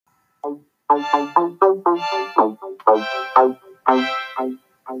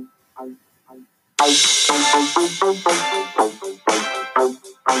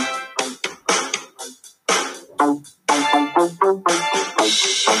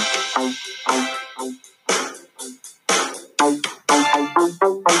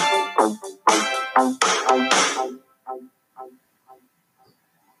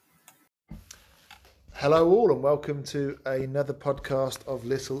Hello all and welcome to another podcast of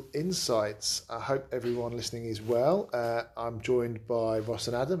Little Insights. I hope everyone listening is well. I'm joined by Ross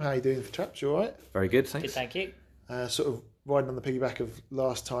and Adam. How are you doing, chaps? You all right? Very good, thanks. Good, thank you. Sort of riding on the piggyback of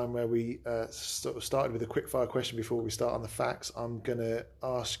last time where we sort of started with a quick fire question before we start on the facts. I'm going to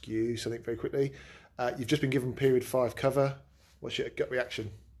ask you something very quickly. You've just been given period 5 cover. What's your gut reaction?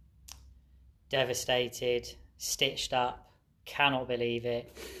 Devastated, stitched up, cannot believe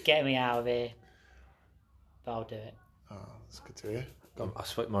it. Get me out of here. But I'll do it. Oh, that's good to hear. I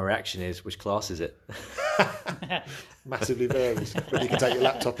suppose my reaction is, which class is it? Massively varies whether you can take your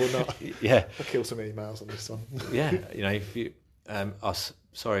laptop or not. Yeah. I'll kill some emails on this one. Yeah, you know, if you,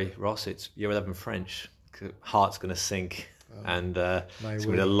 sorry, Ross, it's year 11 French. Heart's going to sink, and it's going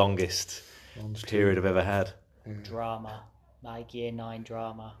to be the longest period I've ever had. Yeah. Drama, like year 9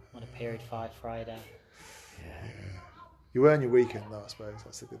 drama on a period 5 Friday. Yeah. You earn your weekend though, I suppose.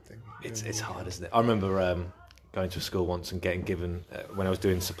 That's a good thing. It's hard, isn't it? I remember going to a school once and getting given when I was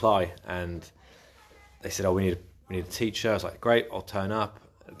doing supply, and they said, "Oh, we need a teacher." I was like, "Great, I'll turn up."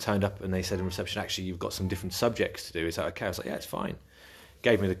 I turned up, and they said in reception, "Actually, you've got some different subjects to do. Is that okay?" I was like, "Yeah, it's fine."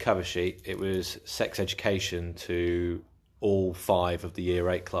 Gave me the cover sheet. It was sex education to all 5 of the year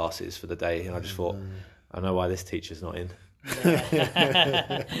 8 classes for the day, and I just thought, I know why this teacher's not in.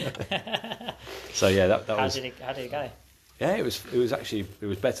 So yeah, that was. How did it go? Yeah, it was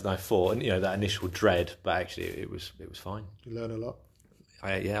better than I thought, and you know that initial dread, but actually it was fine. You learn a lot.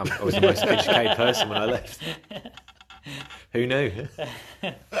 I was the most educated person when I left. Who knew?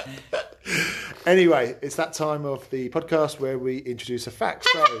 Anyway, it's that time of the podcast where we introduce a fact.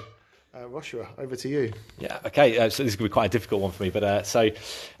 So, Roshua, over to you. Yeah. Okay. So this is going to be quite a difficult one for me, but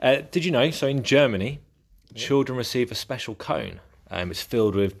did you know? So in Germany, children receive a special cone. It's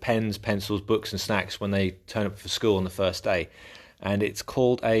filled with pens, pencils, books and snacks when they turn up for school on the first day. And it's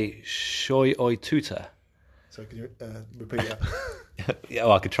called a Scheu-Oi-Tüte. So can you repeat that? Yeah,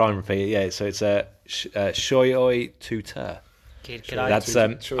 I could try and repeat it. Yeah, so it's a Scheu-Oi-Tüte. That's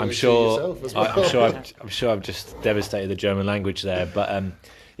I'm sure I've just devastated the German language there. But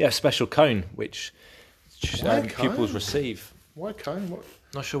special cone which pupils receive. Why cone? What?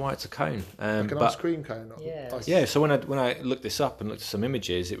 Not sure why it's a cone. Like an ice cream cone? Yeah. So when I looked this up and looked at some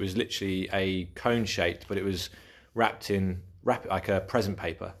images, it was literally a cone shaped, but it was wrapped like a present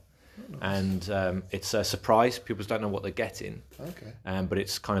paper. Oh, nice. And it's a surprise. People don't know what they're getting. Okay. But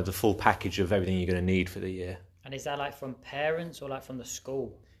it's kind of the full package of everything you're going to need for the year. And is that like from parents or like from the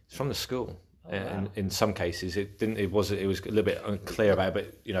school? It's from the school. Oh, wow. In some cases, it was a little bit unclear about it,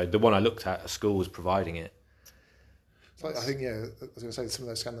 but you know, the one I looked at, a school was providing it. I think, I was going to say some of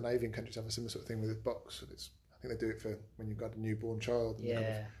those Scandinavian countries have a similar sort of thing with a box. I think they do it for when you've got a newborn child.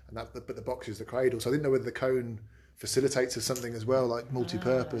 But the box is the cradle. So I didn't know whether the cone facilitates as something as well, like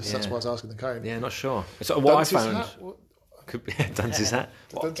multi-purpose. Yeah. That's why I was asking the cone. Yeah, not sure. So what I found... Hat? Could be Dunce's hat.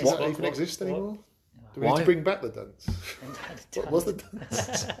 Does that even exist anymore? Do we need to bring back the dunce? What was the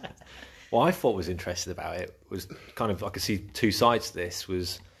dunce? What I thought was interesting about it was kind of, I could see 2 sides to this,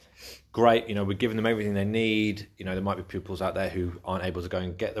 was... Great, you know, we're giving them everything they need. You know, there might be pupils out there who aren't able to go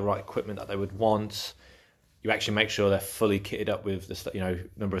and get the right equipment that they would want. You actually make sure they're fully kitted up with the,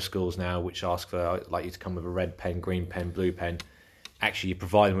 number of schools now which ask for like you to come with a red pen, green pen, blue pen. Actually, you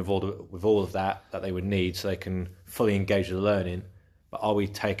provide them with all of that they would need so they can fully engage with the learning. But are we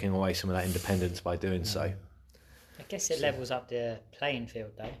taking away some of that independence by doing so? I guess it levels up the playing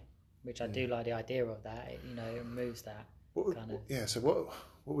field though, which I do like the idea of that. It removes that. So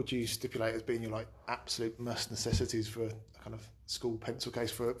what would you stipulate as being your like absolute must necessities for a kind of school pencil case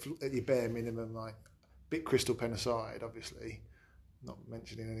for at your bare minimum, like bit crystal pen aside, obviously, not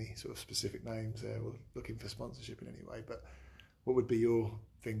mentioning any sort of specific names there or looking for sponsorship in any way, but what would be your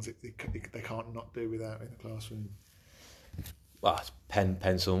things that they can't not do without in the classroom? Well, it's pen,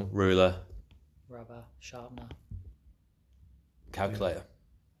 pencil, ruler, rubber, sharpener, calculator,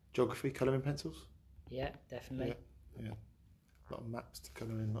 geography, colouring pencils. Yeah, definitely. Yeah. A lot of maps to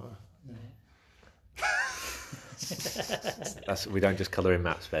colour in. We don't just colour in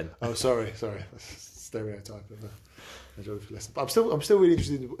maps, Ben. Oh, sorry. That's a stereotype of a geography lesson. But I'm still really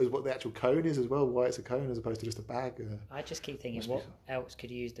interested in what the actual cone is as well. Why it's a cone as opposed to just a bag. I just keep thinking, what else could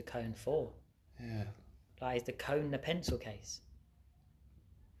you use the cone for? Yeah. Like, is the cone the pencil case?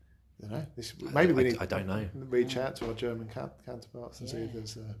 You know, maybe we need. I don't know. Reach out to our German counterparts and see if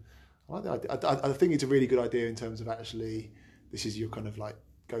there's. I like the idea. I think it's a really good idea in terms of actually, this is your kind of like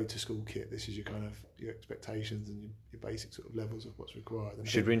go to school kit. This is your kind of your expectations and your basic sort of levels of what's required. And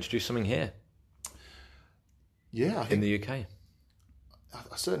Should we introduce something here? Yeah, in the UK.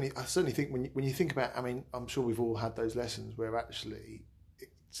 I certainly think when you think about, I mean, I'm sure we've all had those lessons where actually it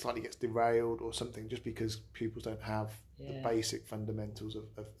slightly gets derailed or something just because pupils don't have the basic fundamentals of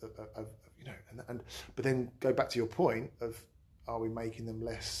you know, and but then go back to your point of, are we making them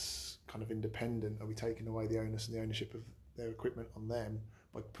less kind of independent? Are we taking away the onus and the ownership of their equipment on them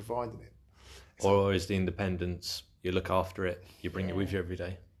by providing it? Or is the independence, you look after it, you bring it with you every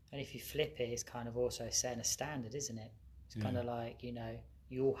day? And if you flip it, it's kind of also setting a standard, isn't it? It's kind of like, you know,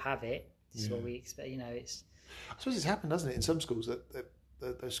 you all have it. This is what we expect. You know, it's. I suppose it's happened, hasn't it, in some schools that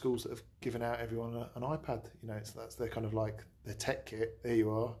those schools that have given out everyone an iPad. You know, that's their kind of like their tech kit. There you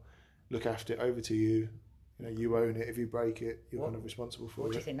are. Look after it. Over to you. You know, you own it. If you break it, you're kind of responsible for it.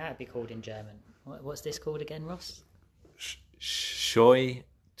 What do you think that would be called in German? What's this called again, Ross? Scheu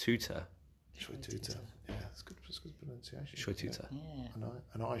Tutor. Scheu Tutor. Yeah, it's good pronunciation. Scheu Tutor. Yeah.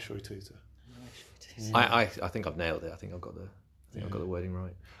 And I Scheu Tutor. I think I've nailed it. I think I've got the wording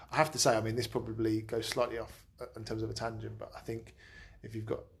right. I have to say, I mean, this probably goes slightly off in terms of a tangent, but I think if you've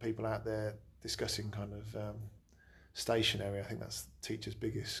got people out there discussing kind of stationery, I think that's teachers'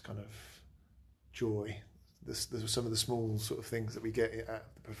 biggest kind of joy. There's some of the small sort of things that we get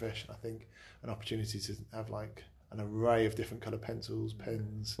at the profession. I think an opportunity to have like an array of different colour pencils,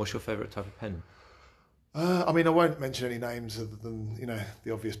 pens. What's your favourite type of pen? I mean, I won't mention any names other than, you know,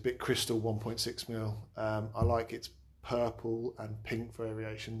 the obvious Bic Crystal 1.6mm. I like its purple and pink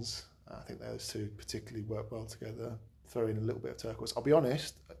variations. I think those two particularly work well together. Throw in a little bit of turquoise. I'll be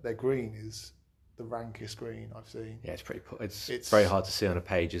honest, their green is the rankest green I've seen. Yeah, it's very hard to see on a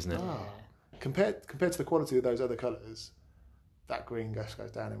page, isn't it? Compared to the quality of those other colours, that green goes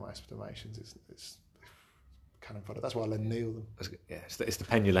down in my estimations. It's cannon fodder. That's why I lend Neil them. Yeah, it's the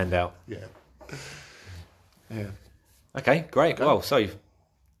pen you lend out. Yeah. Yeah. Okay, great. Okay. Well, so I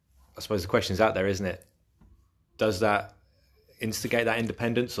suppose the question's out there, isn't it? Does that instigate that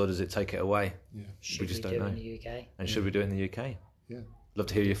independence, or does it take it away? Yeah. We just don't know. In the UK? And should we do it in the UK? Yeah. Love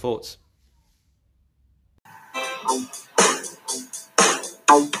to hear your thoughts.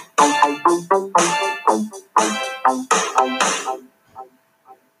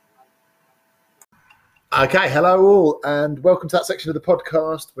 Okay, hello all, and welcome to that section of the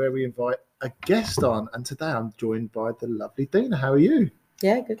podcast where we invite a guest on. And today I'm joined by the lovely Dina. How are you?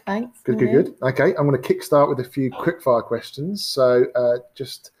 Yeah, good, thanks. Good. Okay, I'm going to kickstart with a few quickfire questions. So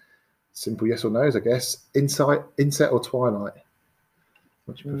just simple yes or no's, I guess. Inset or Twilight?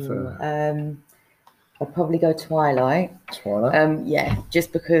 What do you prefer? I'd probably go Twilight. Twilight? Yeah,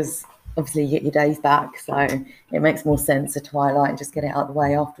 just because obviously you get your days back, so it makes more sense to Twilight and just get it out of the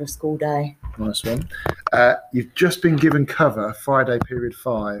way after a school day. Nice one. You've just been given cover, Friday period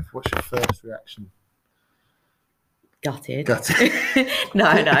 5. What's your first reaction? Gutted.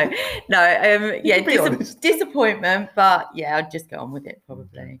 No. Yeah, disappointment, but yeah, I'd just go on with it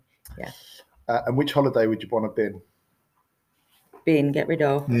probably. Yeah. And which holiday would you want to bin? Get rid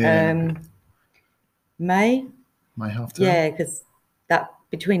of. Yeah. May half term. Yeah, because that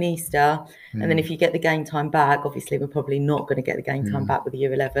between Easter and then if you get the game time back, obviously we're probably not going to get the game time back with the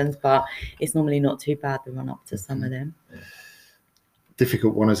Year 11s, but it's normally not too bad the run up to some of them.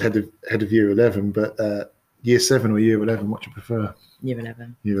 Difficult one as head of Year 11, but Year 7 or Year 11, what do you prefer? Year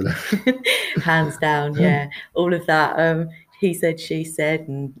 11. Year 11. Hands down, yeah. All of that, he said, she said,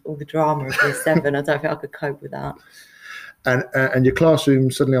 and all the drama of Year 7, I don't think I could cope with that. And your classroom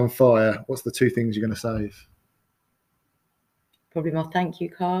suddenly on fire, what's the 2 things you're going to save? Probably my thank you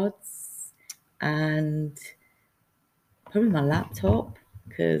cards and probably my laptop,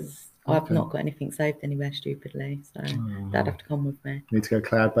 because I've not got anything saved anywhere stupidly, so that'd have to come with me. Need to go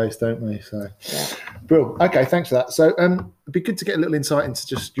cloud-based, don't we? So, yeah. Brilliant. Okay, thanks for that. So it'd be good to get a little insight into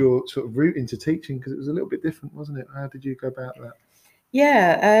just your sort of route into teaching, because it was a little bit different, wasn't it? How did you go about that?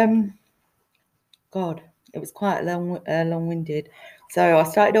 Yeah, God, it was quite long-winded. So I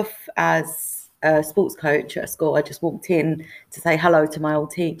started off as a sports coach at a school. I just walked in to say hello to my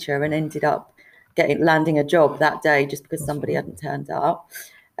old teacher and ended up landing a job that day just because somebody hadn't turned up.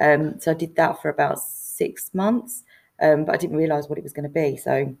 So I did that for about 6 months, but I didn't realise what it was going to be.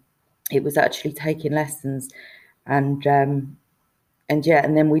 So it was actually taking lessons, and then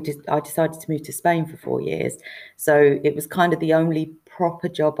I decided to move to Spain for 4 years. So it was kind of the only proper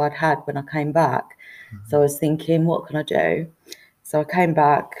job I'd had when I came back. So I was thinking, what can I do? So I came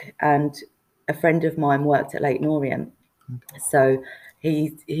back, and a friend of mine worked at Leyton Orient. So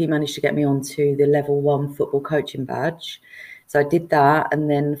he managed to get me onto the level 1 football coaching badge. So I did that, and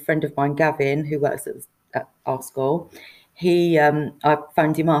then a friend of mine, Gavin, who works at our school, I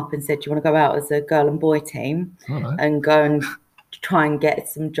phoned him up and said, "Do you want to go out as a girl and boy team and go and try and get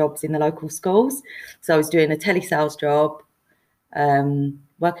some jobs in the local schools?" So I was doing a telesales job,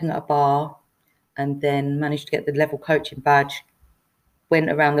 working at a bar, and then managed to get the level coaching badge. Went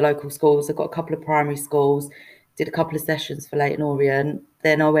around the local schools. I got a couple of primary schools, did a couple of sessions for Leyton Orient.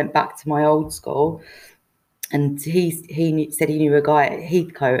 Then I went back to my old school, and he said he knew a guy at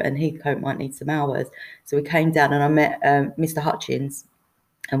Heathcote, and Heathcote might need some hours. So we came down, and I met Mr. Hutchins,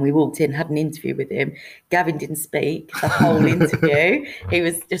 and we walked in, had an interview with him. Gavin didn't speak the whole interview.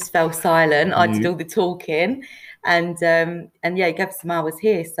 He just fell silent. I did all the talking, and yeah, he gave us some hours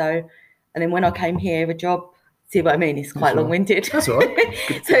here. So, and then when I came here, a job. See what I mean? It's quite long-winded. That's all right.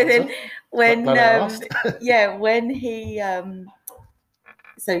 So then, when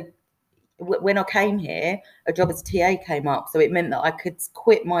when I came here, a job as a TA came up. So it meant that I could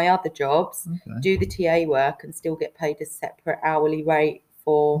quit my other jobs, do the TA work, and still get paid a separate hourly rate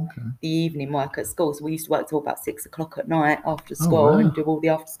for the evening work at school. So we used to work till about 6 o'clock at night after school and do all the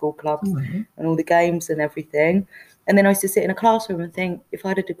after-school clubs and all the games and everything. And then I used to sit in a classroom and think, if I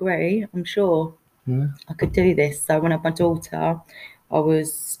had a degree, I'm sure I could do this. So when I had my daughter, I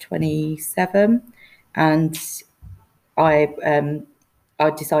was 27, and I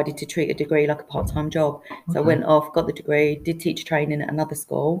decided to treat a degree like a part-time job. So I went off, got the degree, did teacher training at another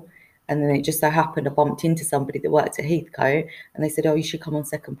school, and then it just so happened I bumped into somebody that worked at Heathcote, and they said, "Oh, you should come on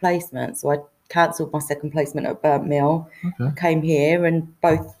second placement." So I cancelled my second placement at Burnt Mill. I came here, and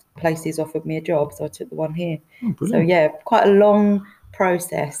both places offered me a job, so I took the one here. So yeah, quite a long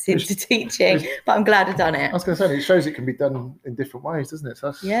process into teaching, but I'm glad I've done it. I was going to say, it shows it can be done in different ways, doesn't it?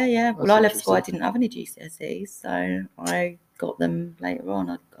 So Well, I left school, I didn't have any GCSEs, so I got them later on.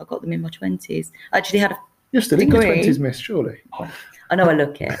 I got them in my 20s. I actually had a You're still degree. in your 20s, miss, surely. I know I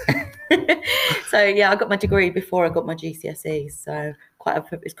look it. So yeah, I got my degree before I got my GCSEs, so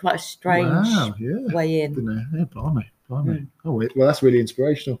it's quite a strange way in. Yeah, blimey. Oh, well, that's really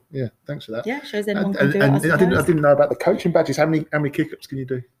inspirational. Yeah, thanks for that. Yeah, shows anyone can do it. I didn't know about the coaching badges. How many kick-ups can you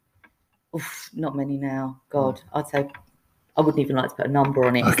do? Oof, not many now. God, I'd say I wouldn't even like to put a number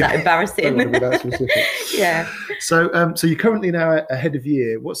on it. It's that embarrassing. That specific. Yeah. So you're currently now ahead of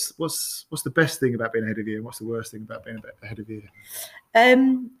year. What's the best thing about being ahead of year, and what's the worst thing about being ahead of year?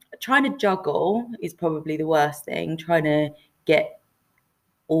 Trying to juggle is probably the worst thing. Trying to get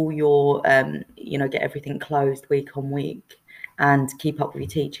all your, get everything closed week on week, and keep up with your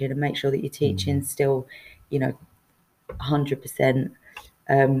teaching and make sure that your teaching still, 100%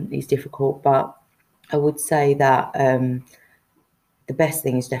 is difficult. But I would say that the best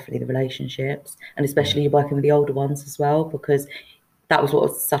thing is definitely the relationships, and especially you're working with the older ones as well, because that was what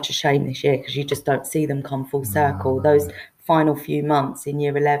was such a shame this year, because you just don't see them come full circle. Those final few months in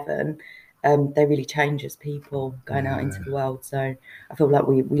year 11, they really change as people going out into the world. So I feel like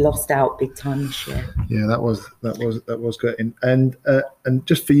we lost out big time this year. Yeah, that was good. And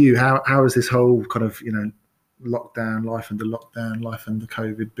just for you, how has this whole kind of lockdown life under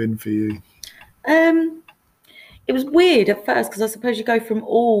COVID been for you? It was weird at first, because I suppose you go from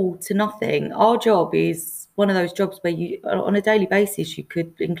all to nothing. Our job is one of those jobs where you, on a daily basis, you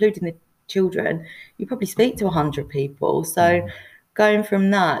could, including the children, you probably speak to 100 people. So going from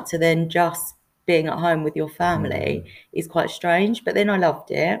that to then just being at home with your family is quite strange. But then I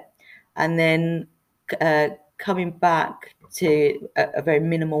loved it. And then coming back to a very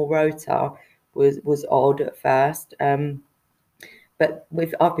minimal rota was odd at first. But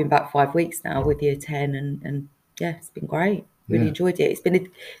I've been back 5 weeks now with year 10, and yeah, it's been great. Really enjoyed it. It's been a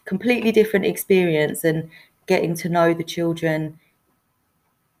completely different experience, and getting to know the children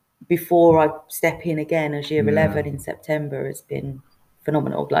before I step in again as year 11 in September has been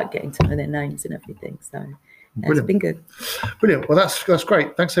phenomenal, like getting to know their names and everything. So it's been good. Brilliant. Well, that's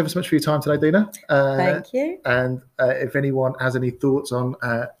great. Thanks ever so much for your time today, Dina. Thank you. And if anyone has any thoughts on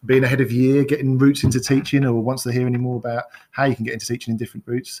being ahead of year, getting routes into teaching, or wants to hear any more about how you can get into teaching in different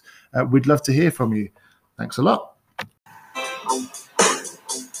routes, we'd love to hear from you. Thanks a lot.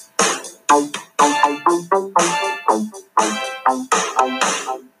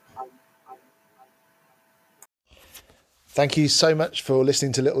 Thank you so much for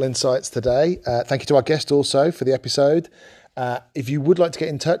listening to Little Insights today. Thank you to our guest also for the episode. If you would like to get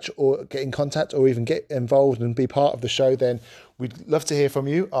in touch or get in contact or even get involved and be part of the show, then we'd love to hear from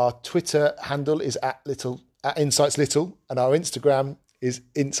you. Our Twitter handle is at Insights Little, and our Instagram is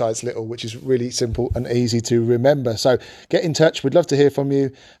Insights Little, which is really simple and easy to remember. So get in touch. We'd love to hear from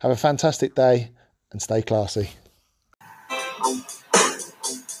you. Have a fantastic day and stay classy.